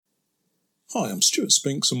Hi, I'm Stuart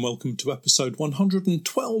Spinks and welcome to episode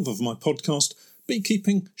 112 of my podcast,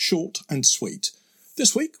 Beekeeping Short and Sweet.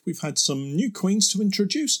 This week we've had some new queens to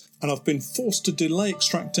introduce and I've been forced to delay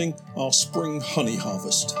extracting our spring honey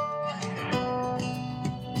harvest.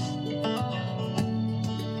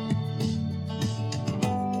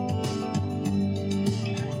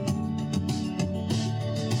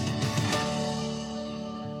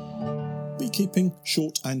 Beekeeping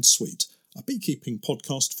Short and Sweet, a beekeeping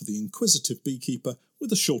podcast for the inquisitive beekeeper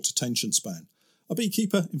with a short attention span. A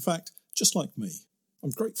beekeeper, in fact, just like me.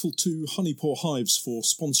 I'm grateful to Honeypore Hives for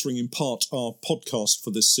sponsoring in part our podcast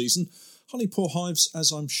for this season. Honeypore Hives,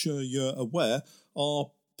 as I'm sure you're aware,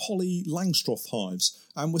 are Polly Langstroth hives,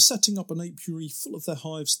 and we're setting up an apiary full of their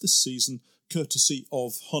hives this season, courtesy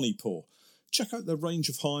of Honeypore. Check out their range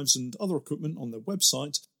of hives and other equipment on their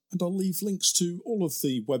website, and I'll leave links to all of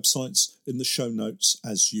the websites in the show notes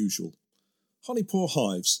as usual. Honeypore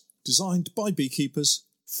Hives, designed by beekeepers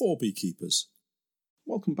for beekeepers.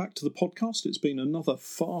 Welcome back to the podcast. It's been another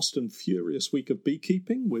fast and furious week of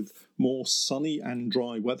beekeeping with more sunny and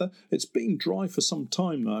dry weather. It's been dry for some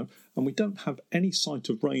time now, and we don't have any sight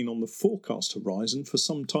of rain on the forecast horizon for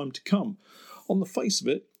some time to come. On the face of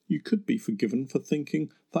it, you could be forgiven for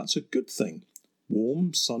thinking that's a good thing.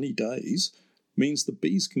 Warm, sunny days means the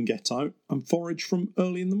bees can get out and forage from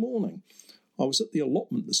early in the morning. I was at the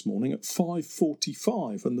allotment this morning at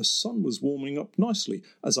 5:45 and the sun was warming up nicely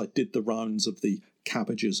as I did the rounds of the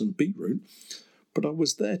cabbages and beetroot, but I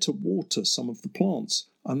was there to water some of the plants,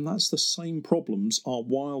 and that's the same problems our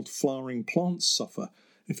wild flowering plants suffer.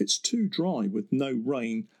 If it's too dry with no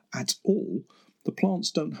rain at all, the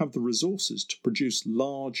plants don't have the resources to produce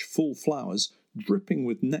large, full flowers dripping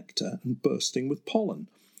with nectar and bursting with pollen.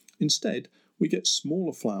 Instead, we get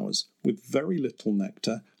smaller flowers with very little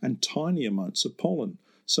nectar and tiny amounts of pollen.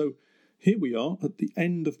 So here we are at the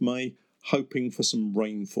end of May, hoping for some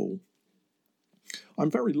rainfall.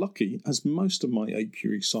 I'm very lucky as most of my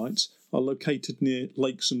apiary sites are located near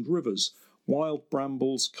lakes and rivers. Wild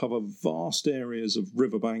brambles cover vast areas of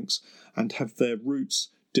riverbanks and have their roots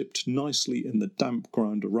dipped nicely in the damp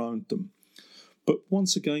ground around them. But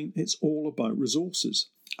once again, it's all about resources.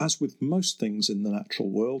 As with most things in the natural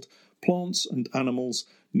world, plants and animals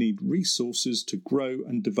need resources to grow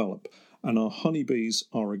and develop, and our honeybees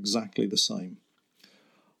are exactly the same.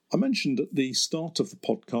 I mentioned at the start of the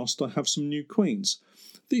podcast I have some new queens.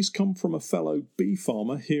 These come from a fellow bee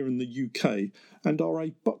farmer here in the UK and are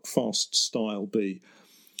a Buckfast style bee.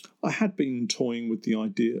 I had been toying with the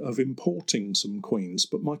idea of importing some queens,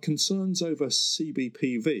 but my concerns over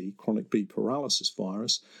CBPV, chronic bee paralysis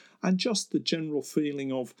virus, and just the general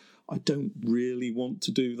feeling of I don't really want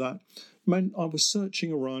to do that, meant I was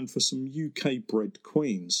searching around for some UK-bred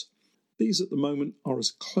queens. These at the moment are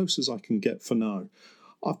as close as I can get for now.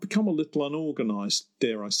 I've become a little unorganised,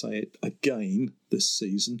 dare I say it, again this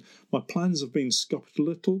season. My plans have been scuppered a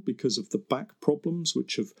little because of the back problems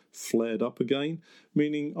which have flared up again,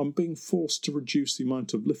 meaning I'm being forced to reduce the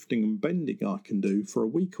amount of lifting and bending I can do for a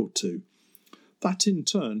week or two. That in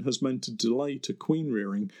turn has meant a delay to queen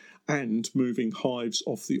rearing and moving hives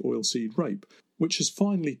off the oilseed rape, which has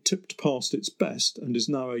finally tipped past its best and is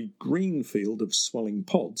now a green field of swelling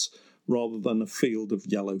pods rather than a field of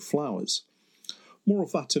yellow flowers. More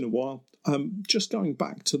of that in a while. Just going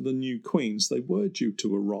back to the new queens, they were due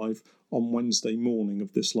to arrive on Wednesday morning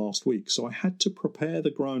of this last week, so I had to prepare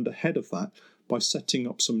the ground ahead of that by setting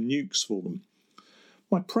up some nukes for them.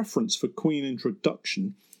 My preference for queen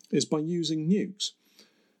introduction is by using nukes.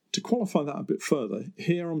 To qualify that a bit further,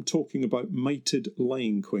 here I'm talking about mated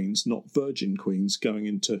laying queens, not virgin queens going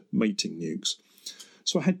into mating nukes.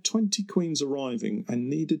 So I had 20 queens arriving and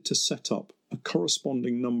needed to set up a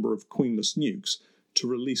corresponding number of queenless nukes to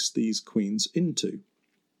release these queens into.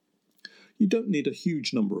 You don't need a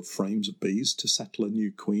huge number of frames of bees to settle a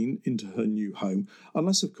new queen into her new home,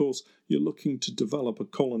 unless of course you're looking to develop a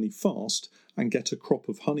colony fast and get a crop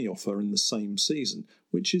of honey off her in the same season,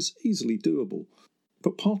 which is easily doable.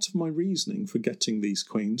 But part of my reasoning for getting these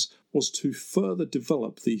queens was to further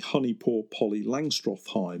develop the Honeypore Polly Langstroth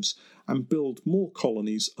hives and build more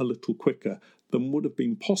colonies a little quicker than would have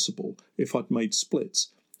been possible if I'd made splits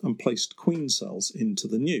and placed queen cells into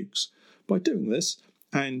the nukes. By doing this,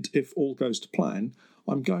 and if all goes to plan,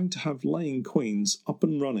 I'm going to have laying queens up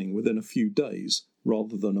and running within a few days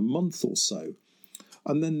rather than a month or so.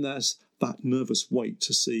 And then there's that nervous wait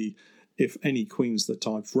to see if any queens that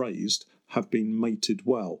I've raised have been mated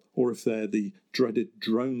well, or if they're the dreaded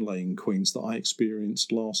drone-laying queens that I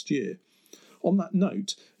experienced last year. On that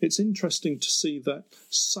note, it's interesting to see that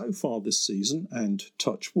so far this season, and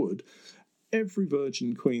touch wood, every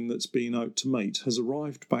virgin queen that's been out to mate has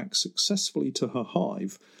arrived back successfully to her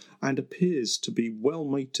hive and appears to be well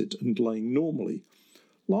mated and laying normally.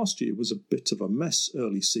 Last year was a bit of a mess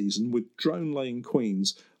early season with drone-laying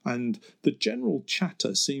queens, and the general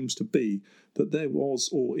chatter seems to be that there was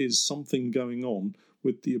or is something going on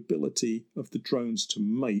with the ability of the drones to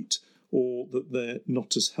mate, or that they're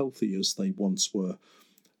not as healthy as they once were.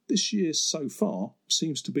 This year so far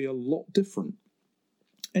seems to be a lot different.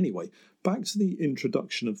 Anyway, back to the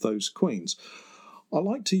introduction of those queens. I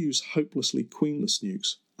like to use hopelessly queenless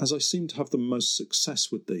nukes, as I seem to have the most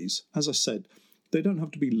success with these. As I said, they don't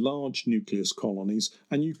have to be large nucleus colonies,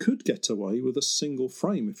 and you could get away with a single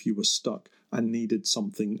frame if you were stuck and needed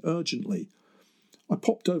something urgently. I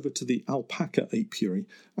popped over to the alpaca apiary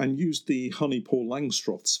and used the Honeypaw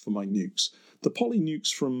Langstroths for my nukes. The poly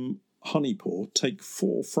nukes from Honeypaw take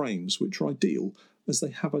 4 frames, which are ideal as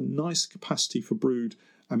they have a nice capacity for brood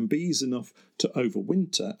and bees enough to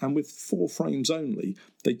overwinter, and with 4 frames only,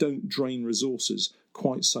 they don't drain resources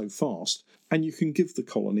quite so fast, and you can give the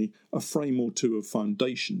colony a frame or 2 of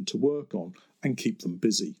foundation to work on and keep them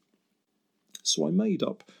busy. So I made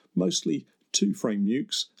up mostly 2-frame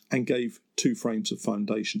nukes and gave 2 frames of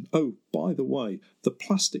foundation. Oh, by the way, the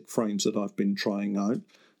plastic frames that I've been trying out,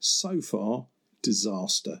 so far,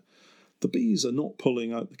 disaster. The bees are not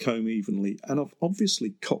pulling out the comb evenly, and I've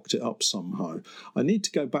obviously cocked it up somehow. I need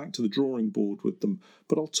to go back to the drawing board with them,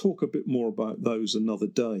 but I'll talk a bit more about those another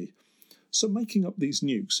day. So making up these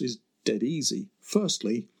nukes is dead easy.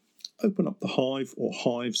 Firstly, open up the hive or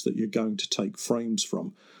hives that you're going to take frames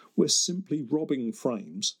from. We're simply robbing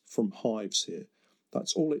frames from hives here.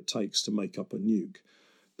 That's all it takes to make up a nuke.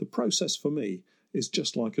 The process for me is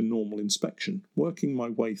just like a normal inspection, working my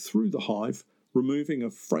way through the hive, removing a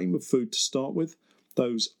frame of food to start with.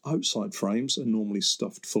 Those outside frames are normally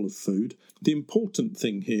stuffed full of food. The important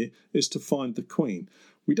thing here is to find the queen.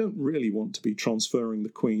 We don't really want to be transferring the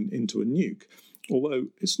queen into a nuke, although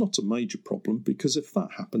it's not a major problem, because if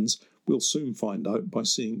that happens, we'll soon find out by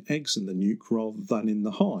seeing eggs in the nuke rather than in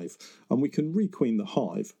the hive, and we can requeen the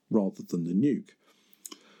hive rather than the nuke.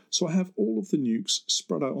 So I have all of the nukes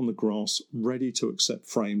spread out on the grass, ready to accept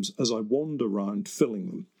frames as I wander around filling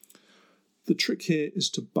them. The trick here is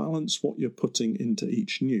to balance what you're putting into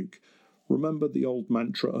each nuke. Remember the old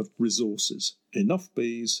mantra of resources: enough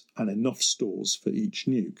bees and enough stores for each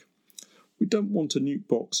nuke. We don't want a nuke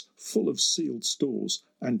box full of sealed stores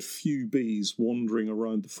and few bees wandering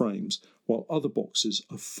around the frames, while other boxes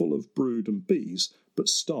are full of brood and bees but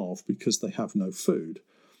starve because they have no food.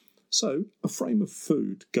 So a frame of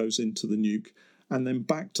food goes into the nuke and then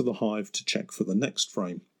back to the hive to check for the next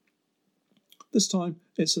frame. This time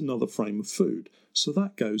it's another frame of food, so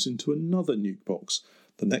that goes into another nuke box.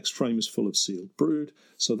 The next frame is full of sealed brood,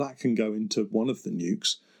 so that can go into one of the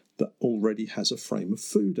nukes that already has a frame of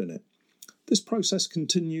food in it. This process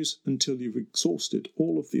continues until you've exhausted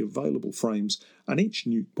all of the available frames and each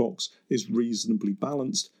nuke box is reasonably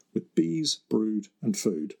balanced with bees, brood and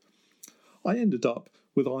food. I ended up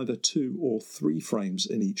with either 2 or 3 frames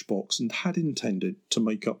in each box and had intended to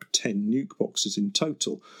make up 10 nuke boxes in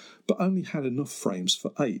total, but only had enough frames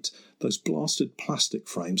for 8. Those blasted plastic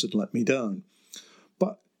frames had let me down.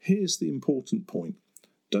 But here's the important point.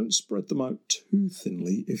 Don't spread them out too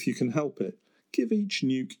thinly if you can help it. Give each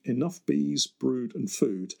nuke enough bees, brood and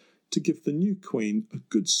food to give the new queen a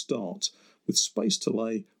good start, with space to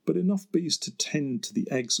lay but enough bees to tend to the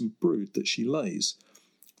eggs and brood that she lays.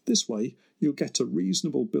 This way you'll get a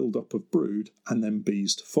reasonable build-up of brood and then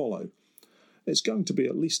bees to follow. It's going to be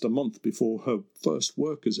at least a month before her first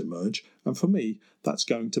workers emerge, and for me that's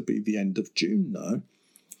going to be the end of June now.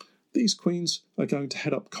 These queens are going to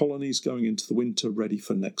head up colonies going into the winter ready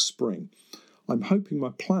for next spring. I'm hoping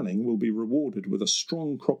my planning will be rewarded with a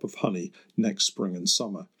strong crop of honey next spring and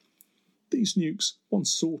summer. These nukes,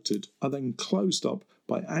 once sorted, are then closed up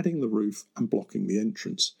by adding the roof and blocking the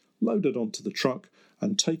entrance, loaded onto the truck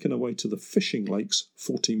and taken away to the Fishing Lakes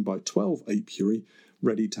 14x12 apiary,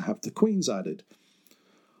 ready to have the queens added.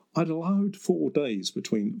 I'd allowed 4 days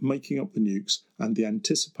between making up the nukes and the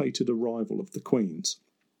anticipated arrival of the queens.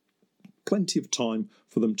 Plenty of time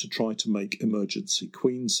for them to try to make emergency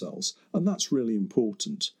queen cells, and that's really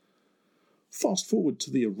important. Fast forward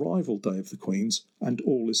to the arrival day of the queens, and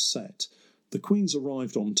all is set. The queens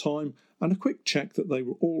arrived on time, and a quick check that they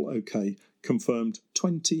were all okay confirmed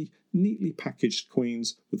 20 neatly packaged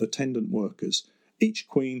queens with attendant workers, each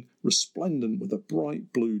queen resplendent with a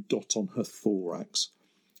bright blue dot on her thorax.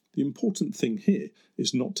 The important thing here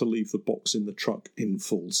is not to leave the box in the truck in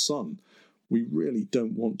full sun. We really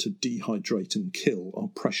don't want to dehydrate and kill our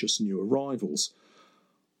precious new arrivals.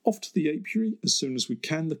 Off to the apiary as soon as we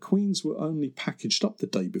can. The queens were only packaged up the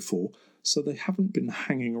day before, so they haven't been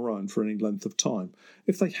hanging around for any length of time.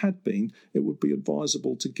 If they had been, it would be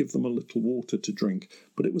advisable to give them a little water to drink,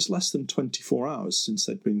 but it was less than 24 hours since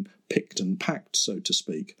they'd been picked and packed, so to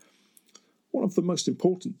speak. One of the most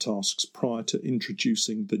important tasks prior to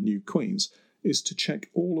introducing the new queens is to check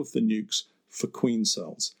all of the nukes for queen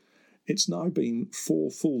cells. It's now been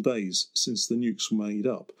 4 full days since the nukes were made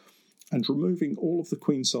up, and removing all of the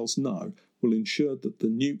queen cells now will ensure that the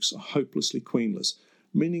nukes are hopelessly queenless,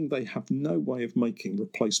 meaning they have no way of making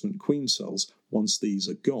replacement queen cells once these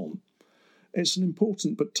are gone. It's an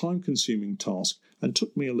important but time-consuming task and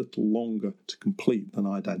took me a little longer to complete than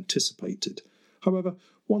I'd anticipated. However,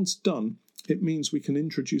 once done, it means we can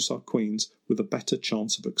introduce our queens with a better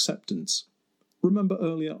chance of acceptance. Remember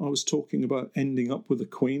earlier I was talking about ending up with a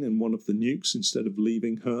queen in one of the nukes instead of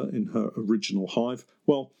leaving her in her original hive?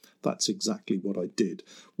 Well, that's exactly what I did.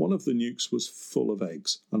 One of the nukes was full of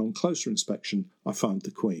eggs, and on closer inspection I found the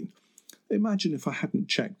queen. Imagine if I hadn't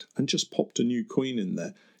checked and just popped a new queen in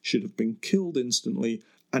there. She'd have been killed instantly,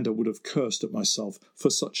 and I would have cursed at myself for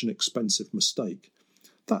such an expensive mistake.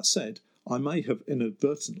 That said, I may have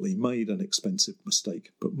inadvertently made an expensive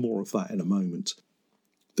mistake, but more of that in a moment.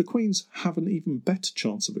 The queens have an even better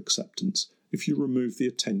chance of acceptance if you remove the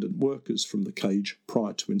attendant workers from the cage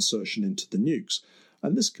prior to insertion into the nukes,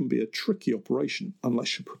 and this can be a tricky operation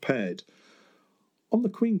unless you're prepared. On the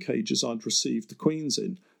queen cages I'd received the queens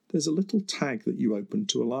in, there's a little tag that you open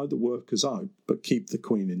to allow the workers out but keep the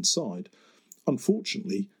queen inside.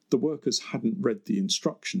 Unfortunately, the workers hadn't read the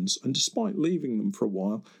instructions, and despite leaving them for a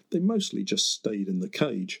while, they mostly just stayed in the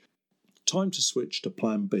cage. Time to switch to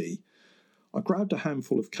plan B. I grabbed a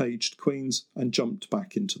handful of caged queens and jumped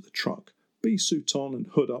back into the truck. Bee suit on and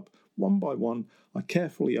hood up, one by one, I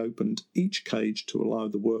carefully opened each cage to allow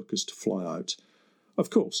the workers to fly out. Of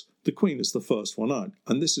course, the queen is the first one out,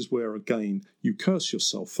 and this is where, again, you curse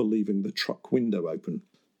yourself for leaving the truck window open.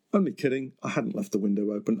 Only kidding, I hadn't left the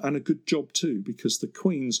window open, and a good job too, because the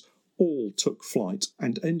queens all took flight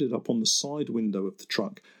and ended up on the side window of the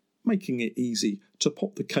truck, making it easy to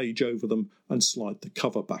pop the cage over them and slide the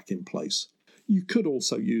cover back in place. You could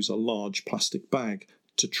also use a large plastic bag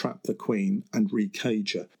to trap the queen and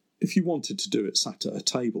recage her, if you wanted to do it sat at a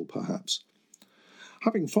table perhaps.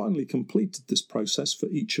 Having finally completed this process for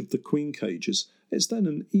each of the queen cages, it's then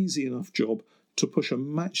an easy enough job to push a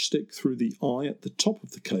matchstick through the eye at the top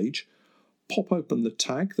of the cage, pop open the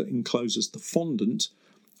tag that encloses the fondant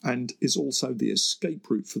and is also the escape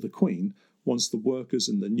route for the queen once the workers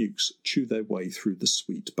in the nukes chew their way through the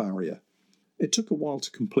sweet barrier. It took a while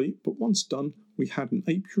to complete, but once done, we had an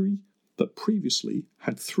apiary that previously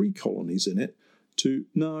had 3 colonies in it to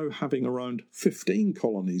now having around 15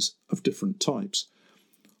 colonies of different types.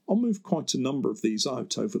 I'll move quite a number of these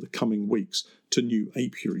out over the coming weeks to new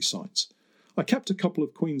apiary sites. I kept a couple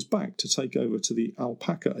of queens back to take over to the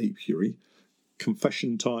alpaca apiary.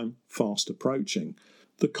 Confession time fast approaching.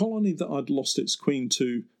 The colony that I'd lost its queen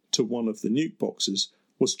to one of the nuke boxes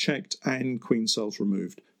was checked and queen cells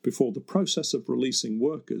removed before the process of releasing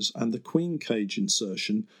workers and the queen cage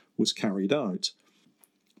insertion was carried out.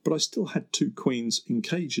 But I still had 2 queens in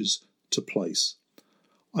cages to place.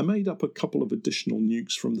 I made up a couple of additional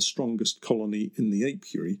nukes from the strongest colony in the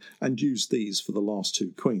apiary and used these for the last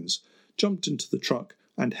 2 queens, jumped into the truck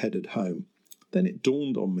and headed home. Then it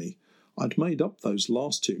dawned on me. I'd made up those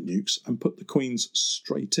last 2 nukes and put the queens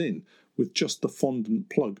straight in with just the fondant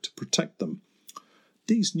plug to protect them.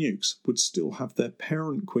 These nukes would still have their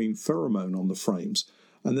parent queen pheromone on the frames,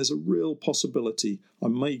 and there's a real possibility I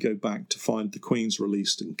may go back to find the queens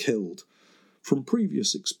released and killed. From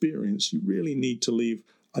previous experience, you really need to leave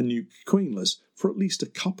a nuke queenless for at least a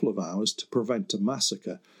couple of hours to prevent a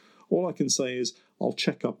massacre. All I can say is I'll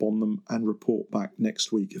check up on them and report back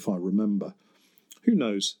next week if I remember. Who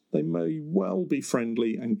knows, they may well be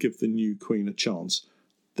friendly and give the new queen a chance.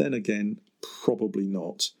 Then again, probably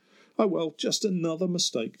not. Oh well, just another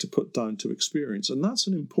mistake to put down to experience, and that's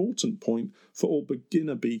an important point for all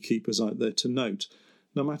beginner beekeepers out there to note.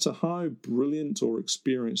 No matter how brilliant or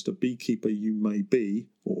experienced a beekeeper you may be,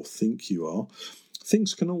 or think you are,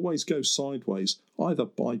 things can always go sideways, either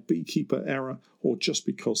by beekeeper error or just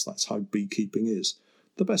because that's how beekeeping is.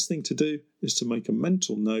 The best thing to do is to make a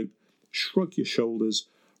mental note, shrug your shoulders,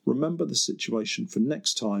 remember the situation for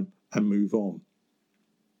next time, and move on.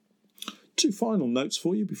 2 final notes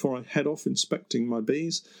for you before I head off inspecting my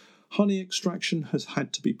bees. Honey extraction has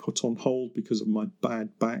had to be put on hold because of my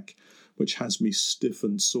bad back, which has me stiff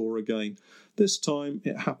and sore again. This time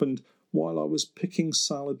it happened while I was picking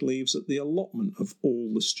salad leaves at the allotment of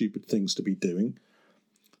all the stupid things to be doing.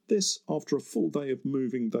 This after a full day of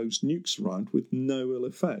moving those nukes around with no ill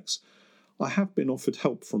effects. I have been offered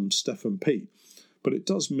help from Stefan P, but it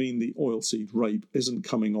does mean the oilseed rape isn't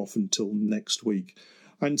coming off until next week,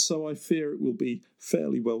 and so I fear it will be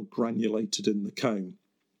fairly well granulated in the comb.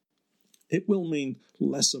 It will mean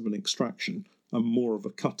less of an extraction and more of a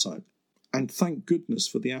cutout, and thank goodness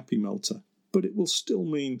for the Appy melter, but it will still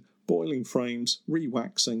mean boiling frames,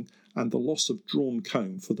 re-waxing, and the loss of drawn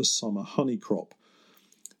comb for the summer honey crop.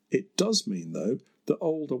 It does mean, though, that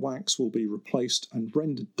older wax will be replaced and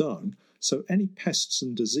rendered down, so any pests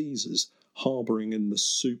and diseases harbouring in the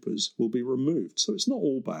supers will be removed, so it's not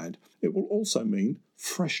all bad. It will also mean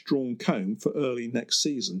fresh drawn comb for early next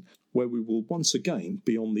season, where we will once again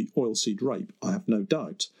be on the oilseed rape, I have no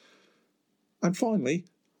doubt. And finally,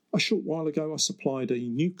 a short while ago I supplied a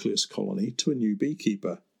nucleus colony to a new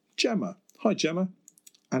beekeeper, Gemma. Hi Gemma.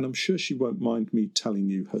 And I'm sure she won't mind me telling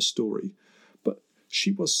you her story, but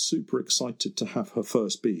she was super excited to have her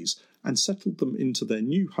first bees and settled them into their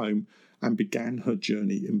new home and began her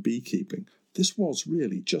journey in beekeeping. This was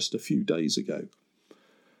really just a few days ago.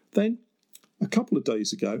 Then, a couple of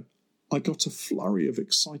days ago, I got a flurry of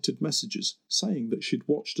excited messages saying that she'd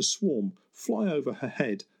watched a swarm fly over her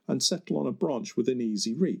head and settle on a branch within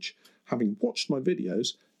easy reach. Having watched my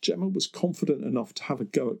videos, Gemma was confident enough to have a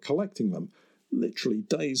go at collecting them, literally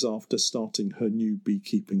days after starting her new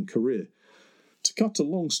beekeeping career. To cut a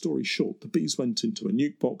long story short, the bees went into a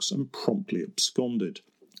nuke box and promptly absconded.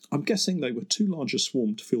 I'm guessing they were too large a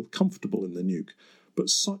swarm to feel comfortable in the nuke, but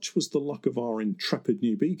such was the luck of our intrepid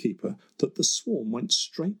new beekeeper that the swarm went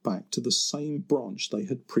straight back to the same branch they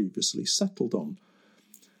had previously settled on.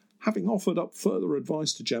 Having offered up further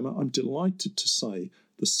advice to Gemma, I'm delighted to say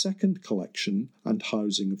the second collection and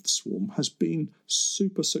housing of the swarm has been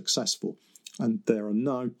super successful, and there are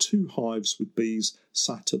now 2 hives with bees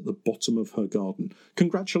sat at the bottom of her garden.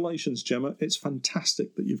 Congratulations, Gemma. It's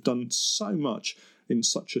fantastic that you've done so much in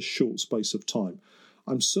such a short space of time.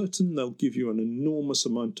 I'm certain they'll give you an enormous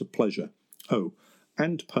amount of pleasure. Oh,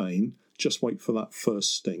 and pain. Just wait for that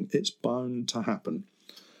first sting. It's bound to happen.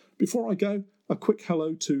 Before I go, a quick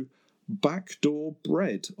hello to Backdoor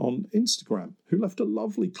Bread on Instagram, who left a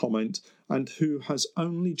lovely comment and who has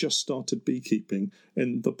only just started beekeeping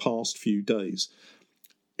in the past few days.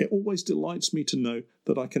 It always delights me to know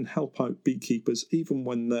that I can help out beekeepers even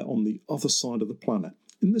when they're on the other side of the planet.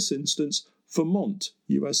 In this instance, Vermont,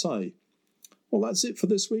 USA. Well, that's it for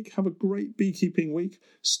this week. Have a great beekeeping week.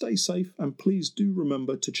 Stay safe, and please do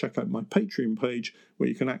remember to check out my Patreon page where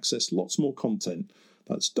you can access lots more content.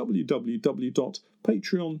 That's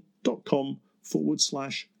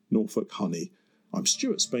www.patreon.com/Norfolk Honey. I'm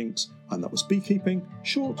Stuart Spinks, and that was Beekeeping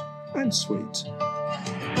Short and Sweet.